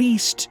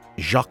priest,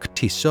 Jacques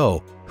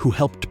Tissot, who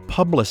helped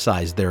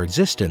publicize their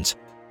existence,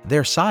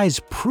 their size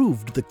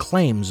proved the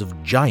claims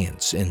of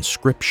giants in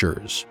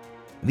scriptures.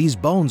 These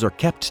bones are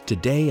kept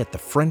today at the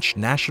French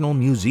National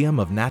Museum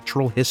of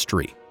Natural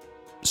History.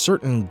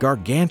 Certain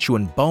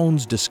gargantuan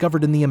bones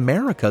discovered in the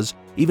Americas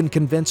even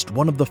convinced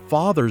one of the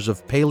fathers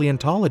of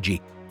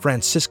paleontology,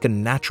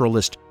 Franciscan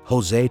naturalist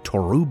José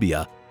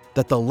Torrubia,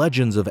 that the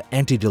legends of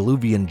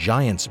antediluvian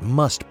giants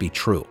must be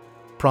true,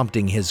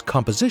 prompting his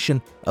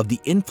composition of the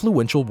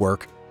influential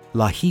work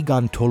La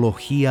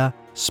Gigantología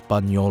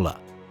Española.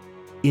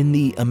 In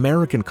the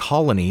American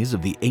colonies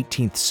of the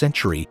 18th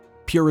century,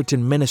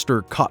 Puritan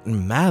minister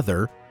Cotton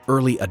Mather,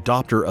 early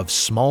adopter of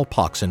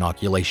smallpox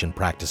inoculation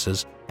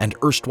practices and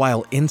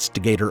erstwhile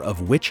instigator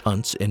of witch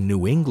hunts in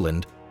New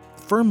England,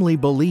 firmly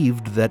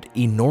believed that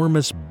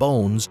enormous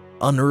bones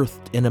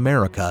unearthed in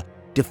America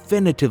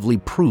definitively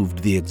proved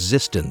the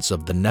existence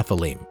of the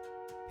Nephilim.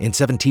 In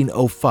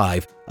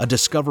 1705, a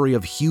discovery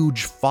of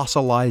huge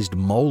fossilized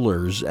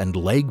molars and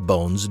leg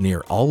bones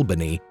near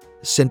Albany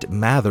sent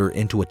Mather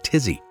into a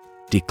tizzy,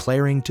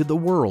 declaring to the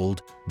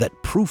world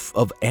that proof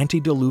of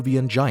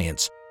antediluvian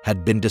giants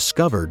had been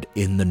discovered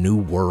in the New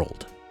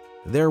World.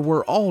 There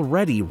were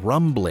already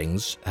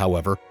rumblings,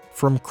 however,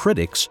 from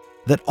critics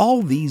that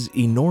all these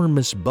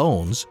enormous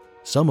bones,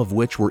 some of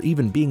which were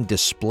even being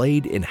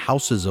displayed in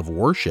houses of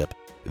worship,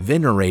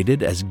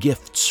 venerated as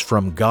gifts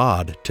from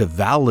God to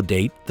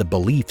validate the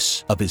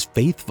beliefs of his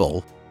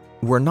faithful,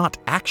 were not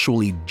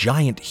actually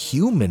giant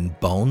human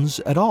bones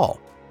at all,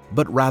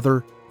 but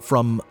rather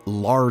from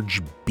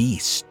large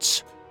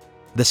beasts.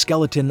 The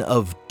skeleton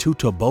of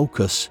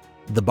Teutobochus,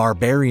 the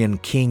barbarian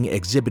king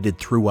exhibited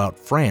throughout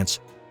France,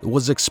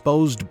 was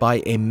exposed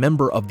by a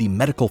member of the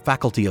medical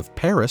faculty of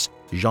Paris,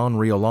 Jean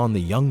Riolan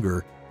the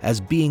Younger, as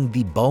being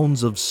the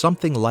bones of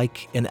something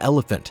like an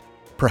elephant,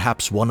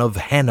 perhaps one of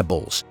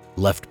Hannibal's,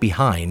 left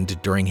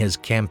behind during his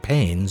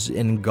campaigns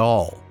in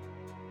Gaul.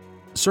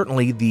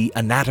 Certainly, the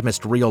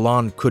anatomist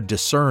Riolan could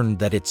discern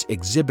that its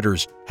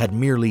exhibitors had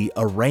merely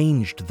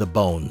arranged the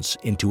bones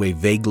into a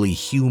vaguely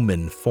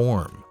human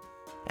form.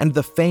 And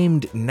the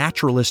famed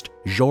naturalist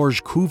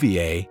Georges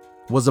Cuvier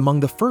was among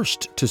the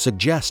first to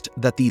suggest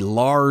that the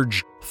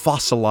large,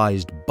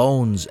 fossilized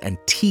bones and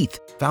teeth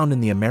found in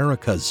the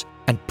Americas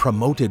and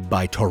promoted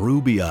by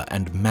Torrubia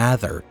and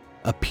Mather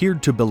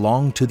appeared to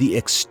belong to the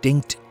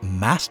extinct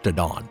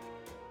mastodon.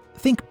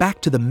 Think back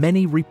to the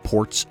many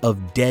reports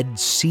of dead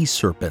sea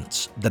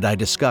serpents that I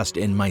discussed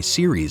in my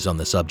series on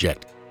the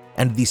subject,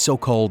 and the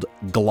so-called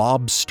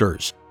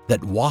globsters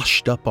that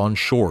washed up on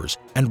shores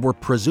and were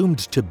presumed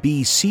to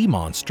be sea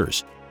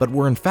monsters, but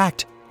were in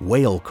fact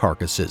whale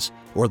carcasses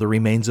or the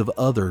remains of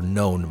other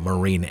known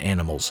marine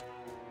animals.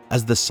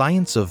 As the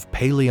science of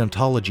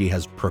paleontology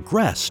has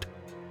progressed,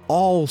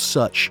 all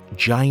such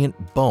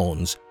giant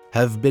bones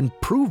have been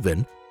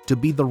proven to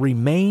be the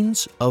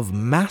remains of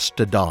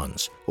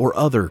mastodons or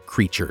other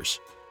creatures.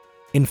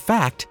 In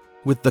fact,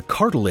 With the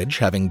cartilage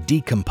having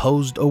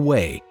decomposed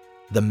away,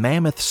 the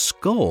mammoth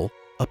skull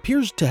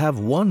appears to have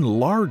one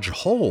large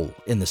hole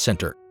in the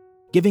center,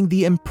 giving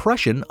the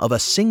impression of a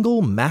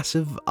single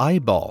massive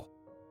eyeball.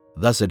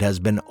 Thus, it has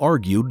been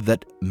argued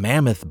that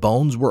mammoth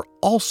bones were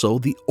also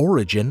the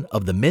origin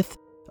of the myth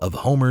of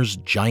Homer's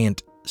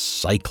giant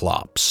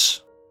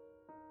Cyclops.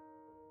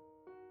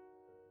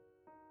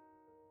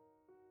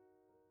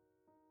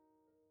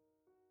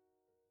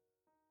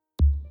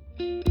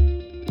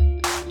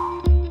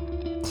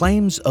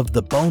 Claims of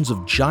the bones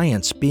of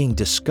giants being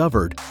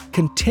discovered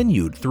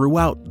continued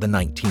throughout the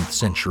 19th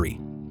century,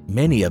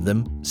 many of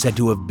them said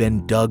to have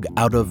been dug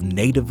out of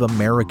Native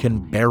American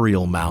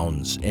burial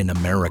mounds in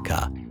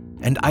America,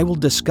 and I will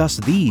discuss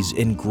these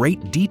in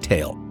great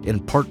detail in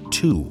Part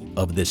 2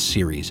 of this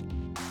series.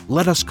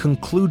 Let us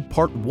conclude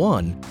Part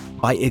 1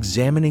 by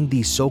examining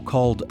the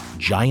so-called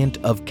Giant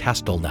of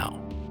Castelnau,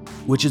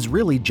 which is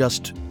really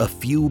just a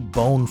few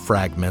bone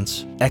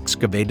fragments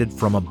excavated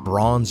from a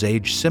Bronze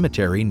Age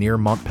cemetery near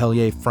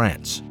Montpellier,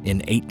 France, in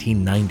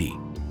 1890.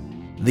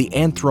 The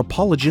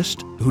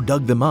anthropologist who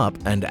dug them up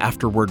and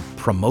afterward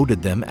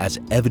promoted them as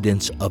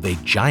evidence of a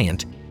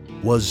giant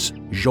was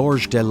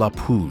Georges de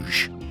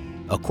Lapouge.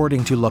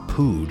 According to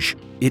Lapouge,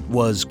 it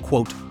was,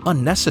 quote,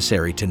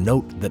 unnecessary to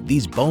note that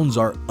these bones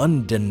are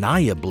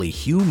undeniably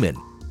human,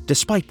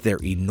 despite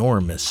their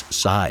enormous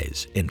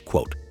size, end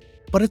quote.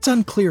 But it's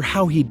unclear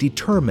how he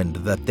determined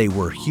that they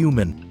were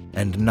human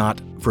and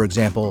not, for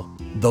example,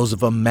 those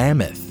of a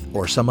mammoth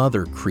or some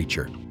other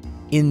creature.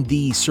 In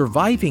the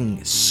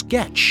surviving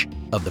sketch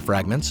of the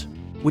fragments,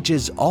 which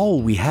is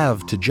all we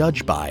have to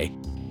judge by,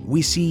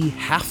 we see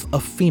half a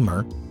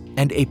femur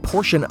and a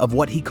portion of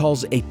what he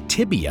calls a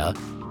tibia,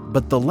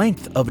 but the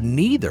length of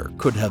neither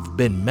could have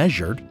been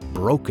measured,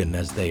 broken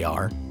as they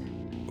are.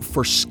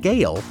 For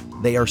scale,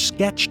 they are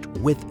sketched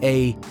with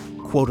a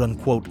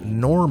quote-unquote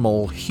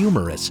normal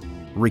humerus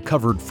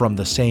recovered from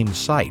the same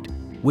site,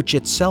 which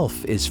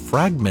itself is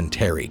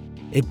fragmentary.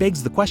 It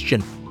begs the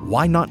question,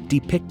 why not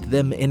depict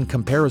them in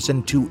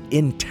comparison to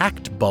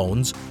intact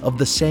bones of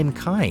the same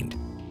kind?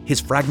 His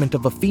fragment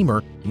of a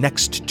femur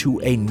next to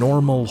a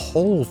normal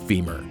whole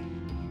femur.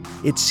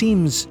 It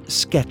seems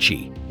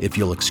sketchy, if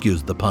you'll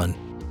excuse the pun.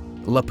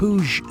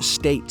 Lapouge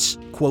states,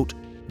 quote,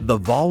 the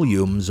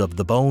volumes of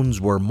the bones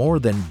were more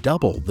than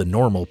double the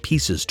normal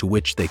pieces to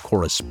which they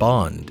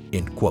correspond,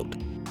 end quote,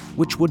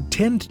 which would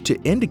tend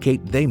to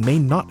indicate they may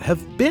not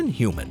have been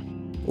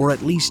human, or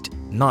at least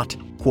not,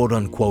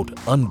 quote-unquote,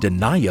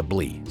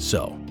 undeniably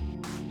so.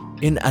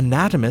 An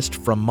anatomist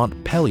from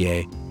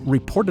Montpellier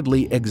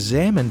reportedly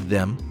examined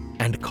them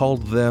and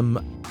called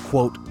them,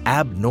 quote,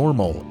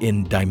 abnormal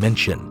in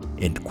dimension,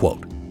 end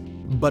quote.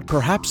 But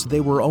perhaps they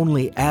were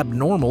only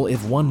abnormal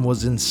if one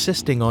was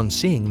insisting on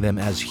seeing them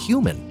as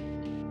human.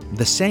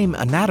 The same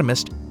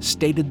anatomist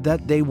stated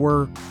that they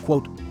were,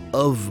 quote,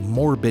 of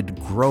morbid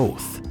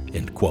growth,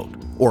 end quote,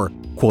 or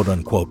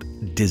quote-unquote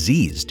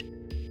diseased.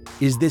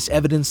 Is this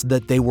evidence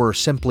that they were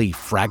simply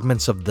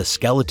fragments of the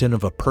skeleton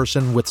of a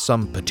person with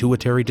some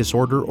pituitary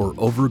disorder or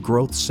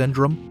overgrowth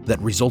syndrome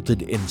that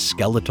resulted in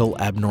skeletal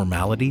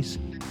abnormalities?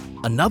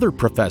 Another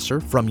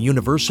professor from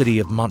University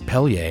of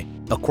Montpellier,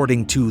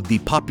 according to the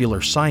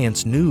Popular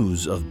Science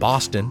News of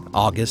Boston,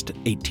 August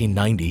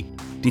 1890,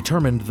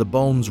 determined the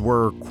bones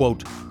were,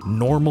 quote,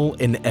 normal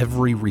in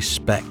every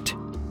respect,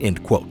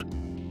 end quote.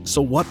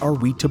 So what are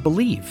we to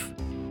believe?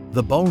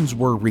 The bones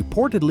were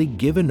reportedly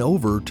given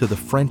over to the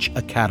French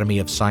Academy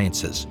of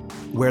Sciences,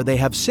 where they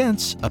have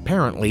since,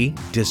 apparently,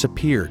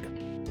 disappeared.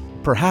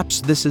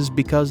 Perhaps this is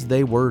because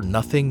they were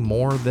nothing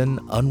more than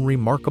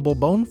unremarkable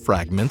bone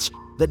fragments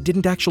that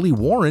didn't actually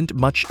warrant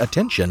much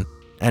attention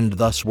and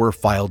thus were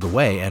filed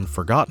away and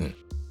forgotten.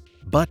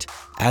 But,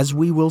 as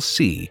we will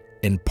see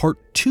in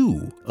Part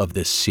 2 of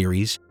this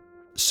series,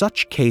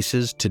 such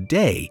cases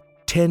today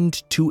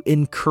tend to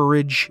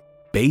encourage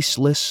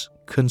baseless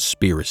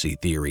conspiracy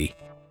theory.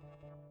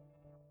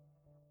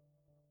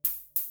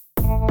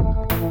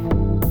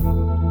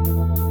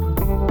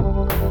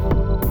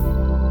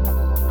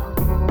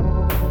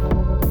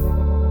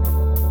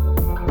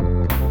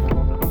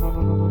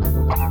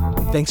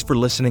 Thanks for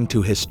listening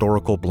to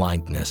Historical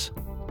Blindness.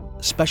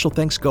 Special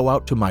thanks go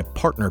out to my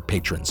partner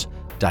patrons,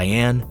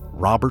 Diane,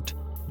 Robert,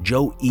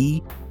 Joe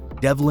E.,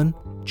 Devlin,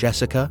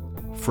 Jessica,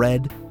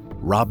 Fred,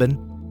 Robin,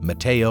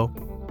 Mateo,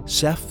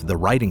 Seth the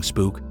Writing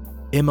Spook,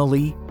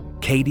 Emily,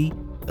 Katie,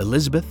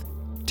 Elizabeth,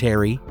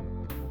 Terry,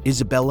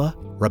 Isabella,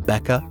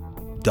 Rebecca,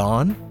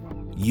 Dawn,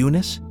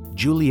 Eunice,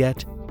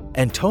 Juliet,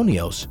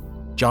 Antonios,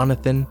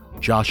 Jonathan,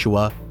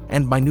 Joshua,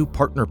 and my new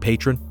partner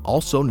patron,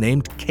 also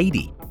named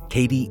Katie,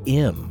 Katie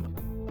M.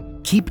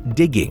 Keep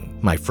digging,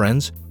 my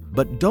friends,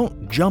 but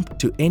don't jump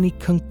to any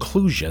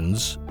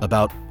conclusions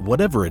about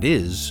whatever it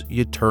is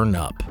you turn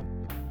up.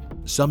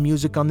 Some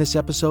music on this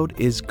episode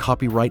is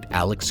copyright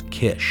Alex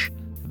Kish.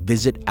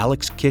 Visit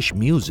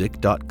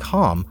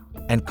alexkishmusic.com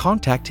and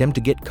contact him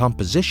to get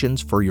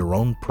compositions for your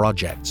own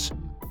projects.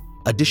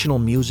 Additional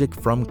music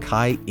from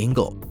Kai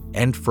Engel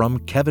and from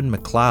Kevin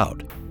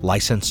MacLeod,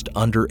 licensed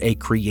under a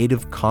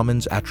Creative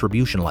Commons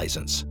Attribution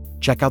license.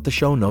 Check out the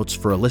show notes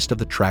for a list of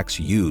the tracks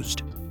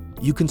used.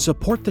 You can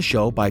support the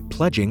show by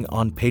pledging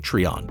on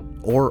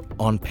Patreon or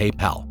on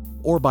PayPal,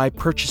 or by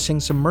purchasing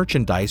some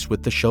merchandise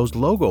with the show's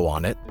logo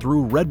on it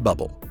through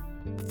Redbubble.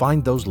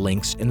 Find those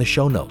links in the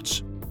show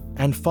notes.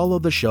 And follow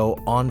the show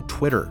on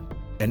Twitter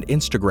and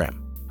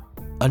Instagram.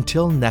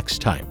 Until next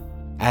time,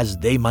 as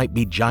they might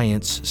be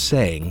giants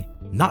saying,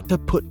 not to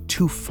put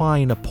too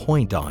fine a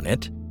point on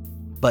it,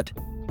 but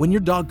when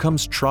your dog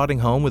comes trotting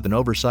home with an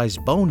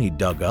oversized bone he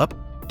dug up,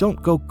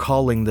 don't go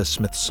calling the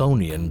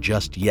Smithsonian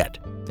just yet.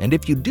 And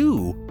if you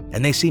do,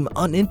 and they seem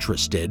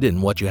uninterested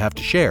in what you have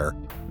to share,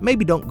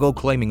 maybe don't go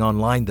claiming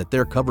online that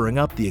they're covering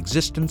up the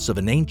existence of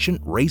an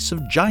ancient race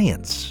of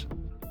giants.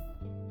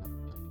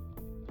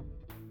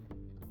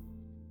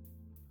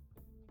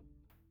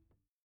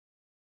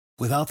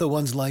 Without the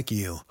ones like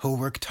you, who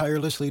work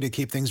tirelessly to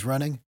keep things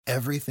running,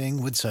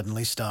 everything would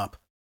suddenly stop.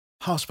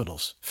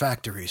 Hospitals,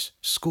 factories,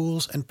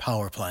 schools, and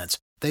power plants,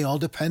 they all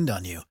depend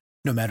on you.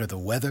 No matter the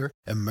weather,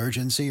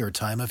 emergency, or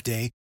time of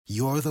day,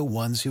 you're the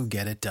ones who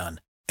get it done.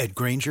 At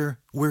Grainger,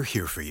 we're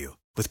here for you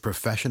with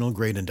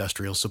professional-grade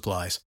industrial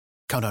supplies.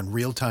 Count on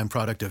real-time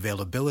product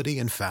availability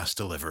and fast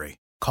delivery.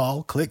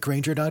 Call, click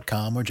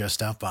Grainger.com, or just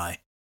stop by.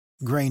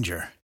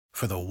 Grainger,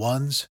 for the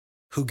ones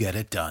who get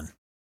it done.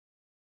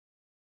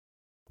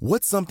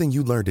 What's something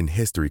you learned in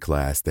history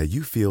class that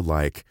you feel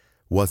like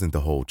wasn't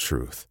the whole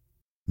truth?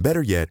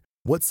 Better yet,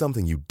 what's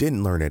something you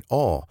didn't learn at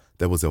all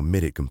that was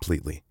omitted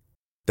completely?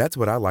 That's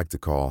what I like to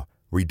call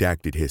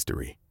redacted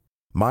history.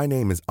 My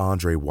name is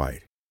Andre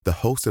White,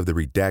 the host of the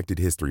Redacted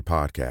History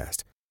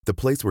Podcast, the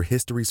place where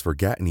history's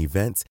forgotten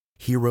events,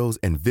 heroes,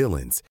 and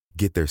villains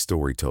get their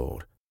story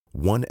told,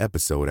 one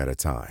episode at a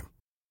time.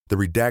 The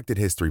Redacted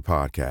History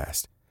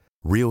Podcast.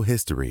 Real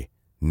history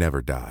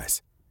never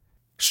dies.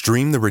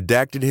 Stream the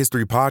Redacted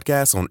History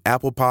Podcast on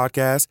Apple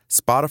Podcasts,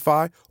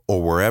 Spotify,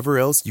 or wherever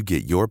else you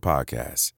get your podcasts.